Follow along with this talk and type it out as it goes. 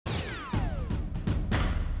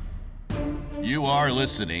You are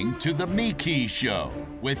listening to The Miki Show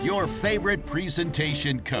with your favorite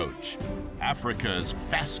presentation coach, Africa's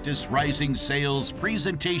fastest rising sales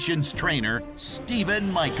presentations trainer,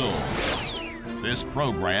 Stephen Michael. This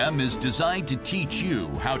program is designed to teach you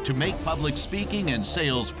how to make public speaking and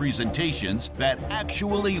sales presentations that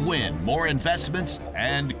actually win more investments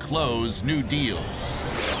and close new deals.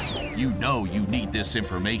 You know you need this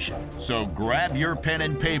information, so grab your pen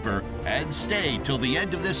and paper and stay till the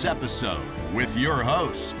end of this episode with your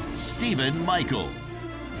host, Stephen Michael.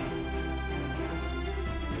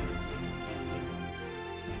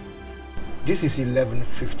 This is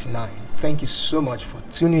 11:59. Thank you so much for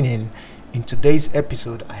tuning in. In today's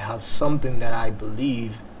episode, I have something that I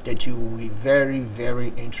believe that you will be very,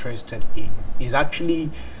 very interested in. It's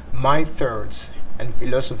actually my thoughts and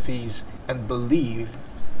philosophies and belief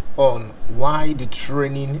on why the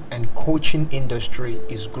training and coaching industry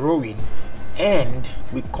is growing and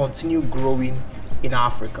will continue growing in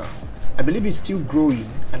Africa. I believe it's still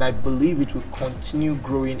growing, and I believe it will continue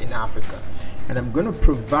growing in Africa. And I'm going to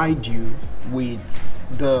provide you with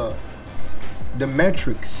the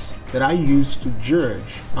metrics that I use to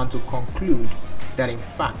judge and to conclude that in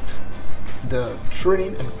fact the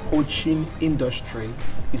training and coaching industry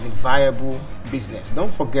is a viable business.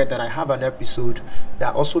 Don't forget that I have an episode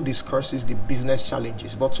that also discusses the business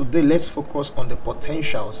challenges, but today let's focus on the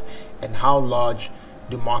potentials and how large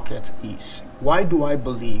the market is. Why do I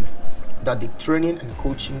believe that the training and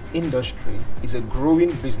coaching industry is a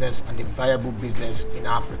growing business and a viable business in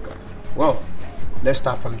Africa? Well, let's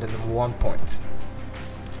start from the number one point.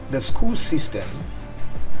 The school system,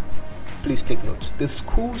 please take note, the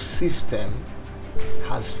school system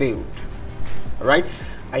has failed. All right?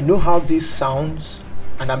 I know how this sounds,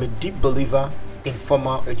 and I'm a deep believer in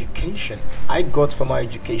formal education. I got formal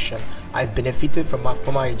education. I benefited from my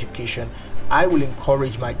formal education. I will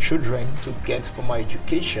encourage my children to get formal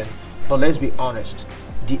education. But let's be honest,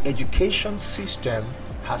 the education system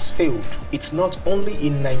has failed. It's not only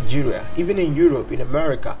in Nigeria, even in Europe, in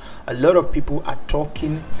America, a lot of people are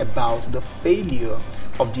talking about the failure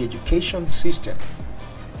of the education system.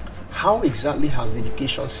 How exactly has the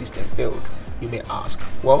education system failed, you may ask?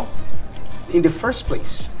 Well, in the first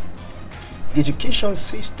place, the education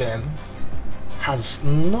system has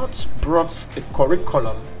not brought a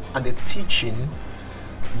curriculum and a teaching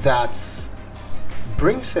that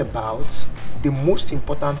brings about the most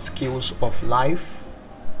important skills of life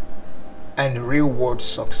and real-world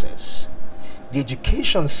success. The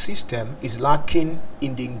education system is lacking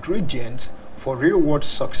in the ingredients for real-world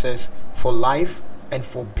success, for life, and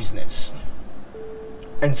for business.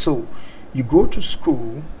 And so, you go to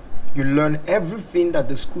school, you learn everything that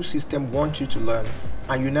the school system wants you to learn,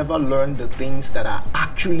 and you never learn the things that are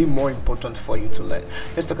actually more important for you to learn.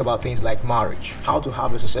 Let's talk about things like marriage, how to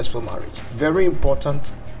have a successful marriage. Very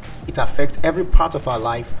important. It affects every part of our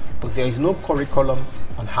life, but there is no curriculum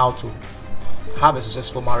on how to have a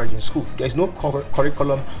successful marriage in school. There's no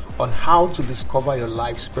curriculum on how to discover your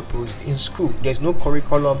life's purpose in school. There's no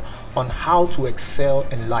curriculum on how to excel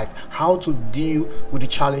in life, how to deal with the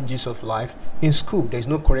challenges of life in school. There's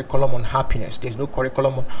no curriculum on happiness. There's no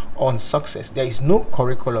curriculum on success. There is no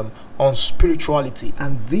curriculum on spirituality.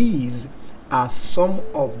 And these are some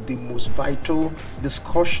of the most vital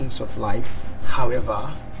discussions of life.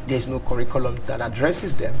 However, there's no curriculum that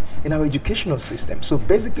addresses them in our educational system. So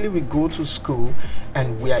basically, we go to school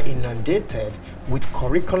and we are inundated with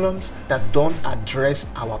curriculums that don't address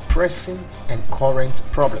our pressing and current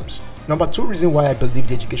problems. Number two reason why I believe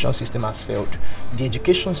the education system has failed. The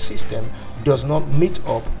education system does not meet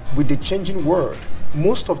up with the changing world.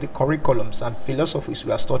 Most of the curriculums and philosophies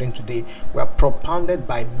we are studying today were propounded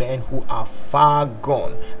by men who are far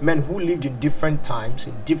gone, men who lived in different times,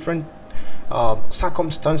 in different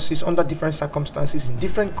circumstances, under different circumstances in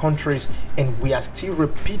different countries, and we are still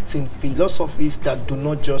repeating philosophies that do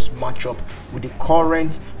not just match up with the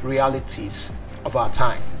current realities of our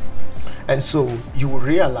time. And so you will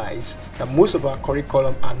realize that most of our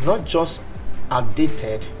curriculum are not just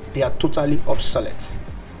outdated, they are totally obsolete.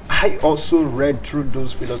 I also read through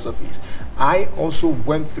those philosophies. I also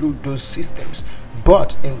went through those systems.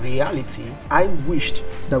 But in reality, I wished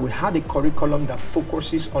that we had a curriculum that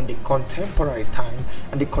focuses on the contemporary time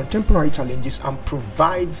and the contemporary challenges and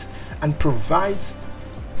provides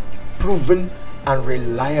proven and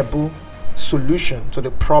reliable solution to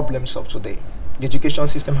the problems of today. The education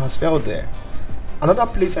system has failed there. Another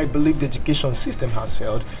place I believe the education system has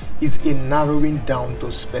failed is in narrowing down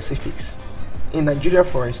to specifics. In Nigeria,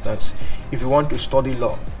 for instance, if you want to study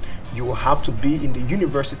law, you will have to be in the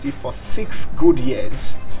university for 6 good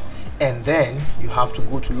years, and then you have to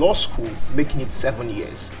go to law school, making it 7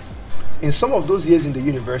 years. In some of those years in the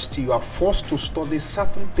university, you are forced to study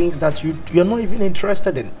certain things that you're not even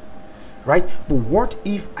interested in, right? But what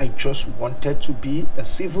if I just wanted to be a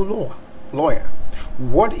civil lawyer?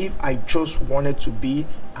 What if I just wanted to be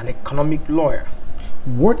an economic lawyer?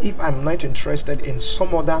 What if I'm not interested in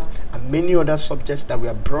some other and many other subjects that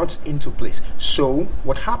were brought into place? So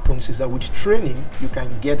what happens is that with training, you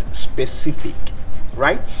can get specific,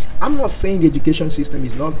 right? I'm not saying the education system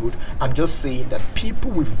is not good. I'm just saying that people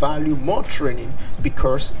will value more training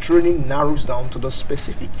because training narrows down to the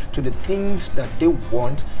specific, to the things that they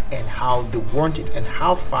want and how they want it and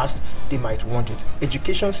how fast they might want it.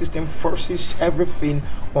 Education system forces everything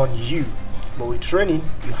on you. But with training,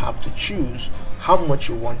 you have to choose how much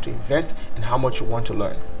you want to invest and how much you want to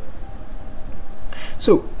learn.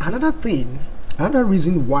 So another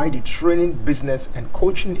reason why the training business and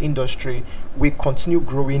coaching industry will continue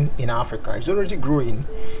growing in Africa, it's already growing,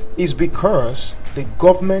 is because the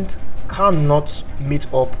government cannot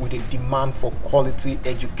meet up with the demand for quality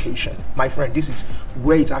education. My friend, this is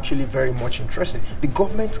where it's actually very much interesting. The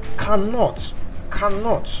government cannot,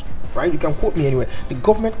 right? You can quote me anywhere. The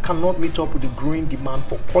government cannot meet up with the growing demand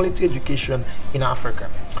for quality education in Africa.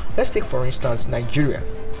 Let's take, for instance, Nigeria.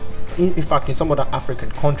 In fact, in some other African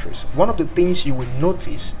countries, one of the things you will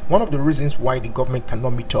notice, one of the reasons why the government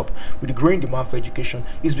cannot meet up with the growing demand for education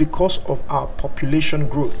is because of our population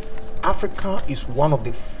growth. Africa is one of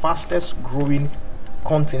the fastest growing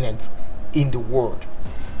continents in the world.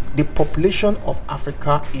 The population of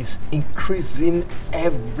Africa is increasing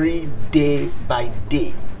every day by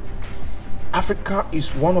day. Africa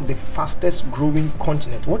is one of the fastest growing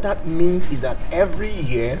continents. What that means is that every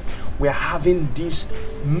year we are having these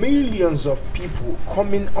millions of people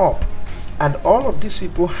coming up, and all of these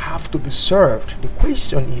people have to be served. The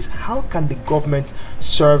question is, how can the government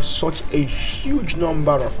serve such a huge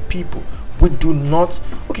number of people? We do not,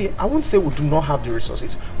 I won't say we do not have the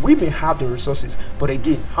resources. We may have the resources, but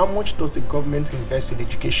again, how much does the government invest in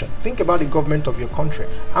education? Think about the government of your country.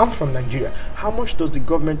 I'm from Nigeria. How much does the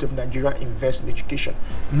government of Nigeria invest in education?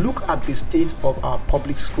 Look at the state of our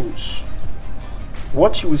public schools.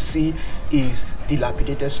 What you will see is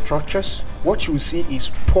dilapidated structures. What you will see is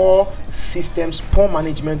poor systems, poor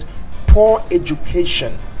management, poor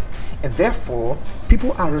education. And therefore,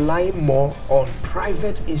 people are relying more on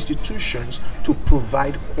private institutions to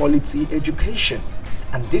provide quality education.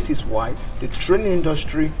 And this is why the training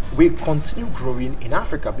industry will continue growing in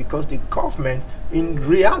Africa, because the government, in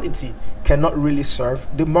reality, cannot really serve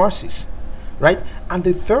the masses, right? And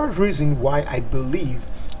the third reason why I believe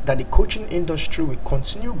that the coaching industry will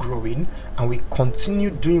continue growing and will continue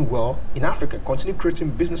doing well in Africa, continue creating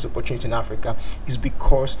business opportunities in Africa, is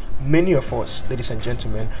because many of us, ladies and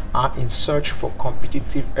gentlemen, are in search for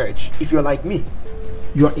competitive edge. If you're like me,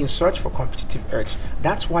 you are in search for competitive edge.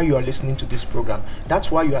 That's why you are listening to this program. That's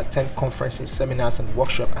why you attend conferences, seminars, and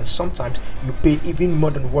workshops, and sometimes you pay even more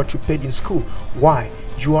than what you paid in school. Why?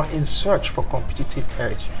 You are in search for competitive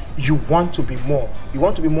edge. You want to be more. You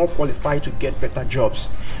want to be more qualified to get better jobs.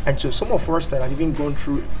 And so some of us that have even gone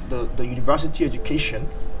through the university education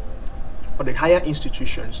or the higher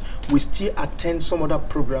institutions, we still attend some other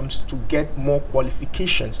programs to get more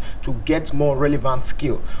qualifications, to get more relevant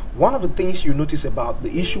skill. One of the things you notice about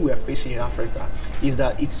the issue we are facing in Africa is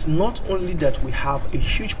that it's not only that we have a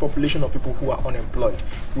huge population of people who are unemployed,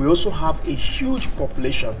 we also have a huge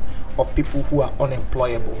population of people who are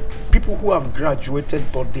unemployable, people who have graduated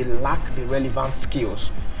but they lack the relevant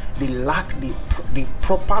skills. They lack the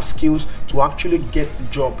proper skills to actually get the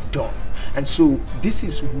job done. And so this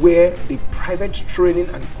is where the private training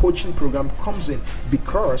and coaching program comes in,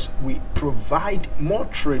 because we provide more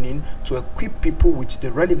training to equip people with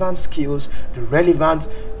the relevant skills, the relevant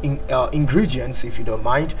ingredients, if you don't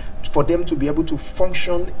mind, for them to be able to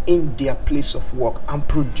function in their place of work and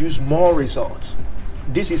produce more results.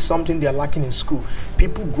 This is something they are lacking in school.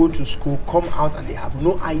 People go to school, come out, and they have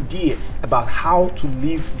no idea about how to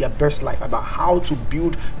live their best life, about how to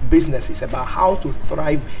build businesses, about how to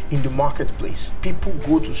thrive in the marketplace. People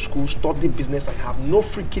go to school, study business, and have no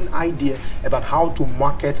freaking idea about how to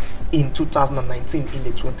market in 2019, in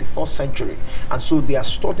the 21st century. And so they are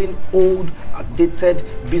studying old, outdated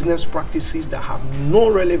business practices that have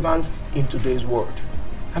no relevance in today's world.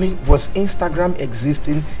 I mean, was Instagram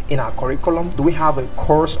existing in our curriculum? Do we have a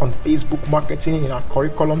course on Facebook marketing in our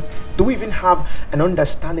curriculum? Do we even have an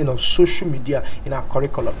understanding of social media in our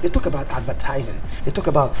curriculum? They talk about advertising. They talk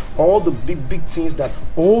about all the big things that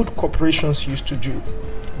old corporations used to do.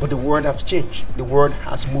 But the world has changed. The world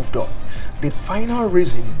has moved on. The final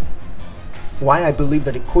reason why I believe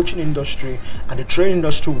that the coaching industry and the training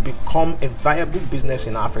industry will become a viable business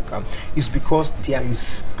in Africa is because there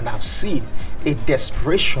is, and I've seen, a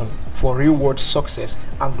desperation for real world success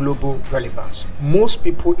and global relevance. Most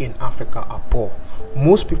people in Africa are poor.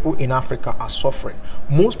 Most people in Africa are suffering.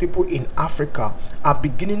 Most people in Africa are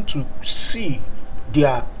beginning to see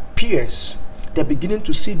their peers. They're beginning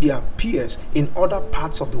to see their peers in other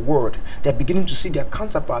parts of the world. They're beginning to see their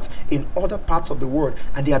counterparts in other parts of the world.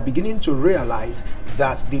 And they are beginning to realize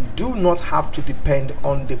that they do not have to depend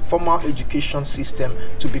on the formal education system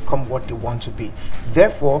to become what they want to be.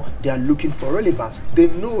 Therefore, they are looking for relevance. They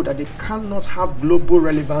know that they cannot have global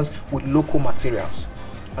relevance with local materials.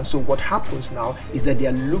 And so what happens now is that they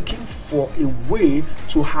are looking for a way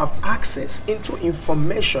to have access into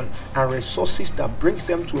information and resources that brings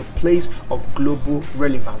them to a place of global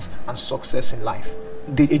relevance and success in life.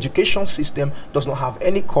 The education system does not have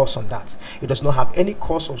any course on that. It does not have any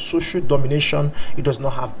course on social domination. It does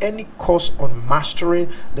not have any course on mastering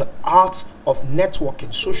the art of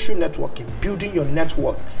networking, social networking, building your net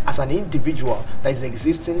worth as an individual that is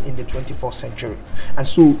existing in the 21st century. And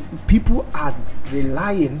so people are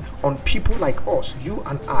relying on people like us, you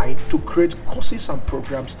and I, to create courses and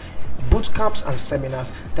programs, boot camps and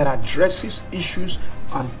seminars that addresses issues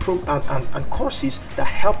and courses that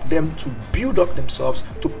help them to build up themselves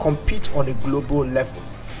to compete on a global level.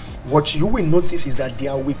 What you will notice is that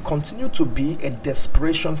there will continue to be a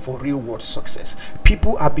desperation for real world success.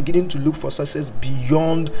 People are beginning to look for success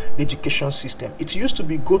beyond the education system. It used to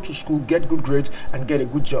be go to school, get good grades, and get a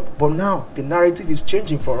good job. But now the narrative is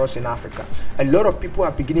changing for us in Africa. A lot of people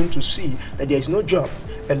are beginning to see that there is no job.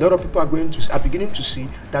 A lot of people are beginning to see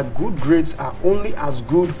that good grades are only as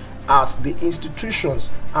good as the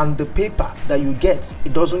institutions and the paper that you get.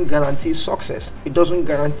 It doesn't guarantee success. It doesn't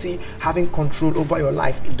guarantee having control over your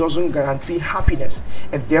life. It doesn't guarantee happiness.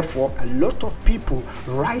 And therefore, a lot of people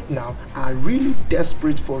right now are really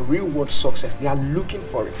desperate for real world success. They are looking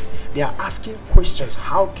for it. They are asking questions.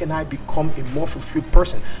 How can I become a more fulfilled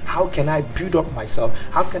person? How can I build up myself?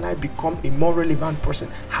 How can I become a more relevant person?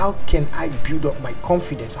 How can I build up my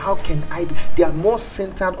confidence? They are more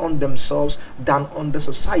centered on themselves than on the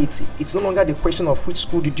society. It's no longer the question of which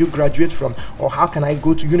school did you graduate from or how can I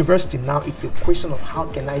go to university. Now it's a question of how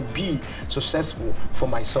can I be successful for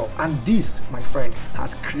myself. And this, my friend,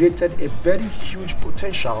 has created a very huge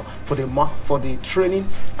potential for the training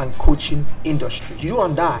and coaching industry. You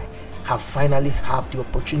and I have finally have the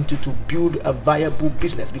opportunity to build a viable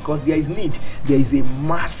business because there is need. There is a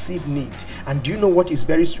massive need. And do you know what is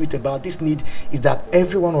very sweet about this need is that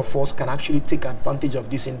every one of us can actually take advantage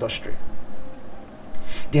of this industry.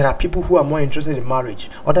 There are people who are more interested in marriage.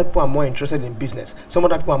 Other people are more interested in business. Some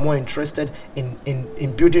other people are more interested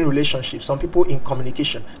in building relationships. Some people in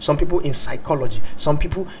communication. Some people in psychology. Some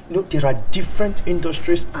people, there are different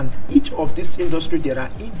industries, and each of these industries, there are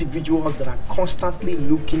individuals that are constantly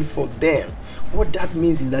looking for them. What that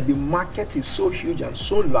means is that the market is so huge and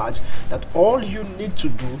so large that all you need to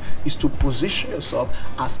do is to position yourself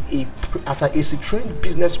as a trained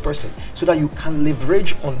business person so that you can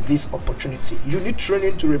leverage on this opportunity. You need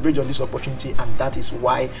training to leverage on this opportunity, and that is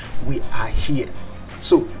why we are here.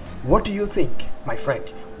 So, what do you think, my friend?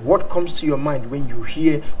 What comes to your mind when you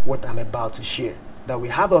hear what I'm about to share? That we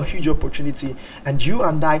have a huge opportunity, and you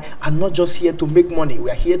and I are not just here to make money.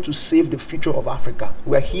 We are here to save the future of Africa.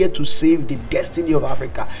 We are here to save the destiny of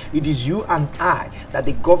Africa. It is you and I that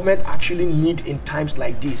the government actually need in times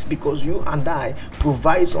like this, because you and I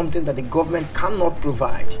provide something that the government cannot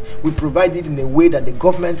provide. We provide it in a way that the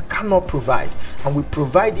government cannot provide, and we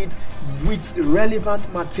provide it with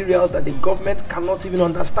relevant materials that the government cannot even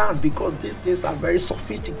understand, because these things are very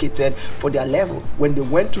sophisticated for their level. When they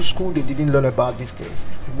went to school, they didn't learn about these things.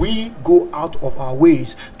 We go out of our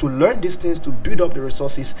ways to learn these things, to build up the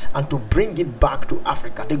resources, and to bring it back to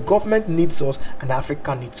Africa. The government needs us, and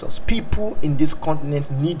Africa needs us. People in this continent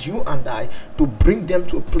need you and I to bring them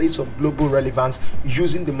to a place of global relevance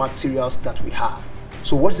using the materials that we have.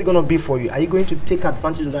 So what's it going to be for you? Are you going to take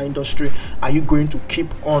advantage of that industry? Are you going to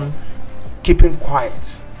keep on keeping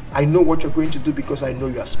quiet? I know what you're going to do because I know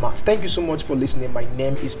you are smart. Thank you so much for listening. My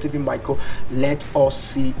name is Stephen Michael. Let us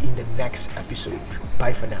see in the next episode.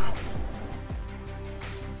 Bye for now.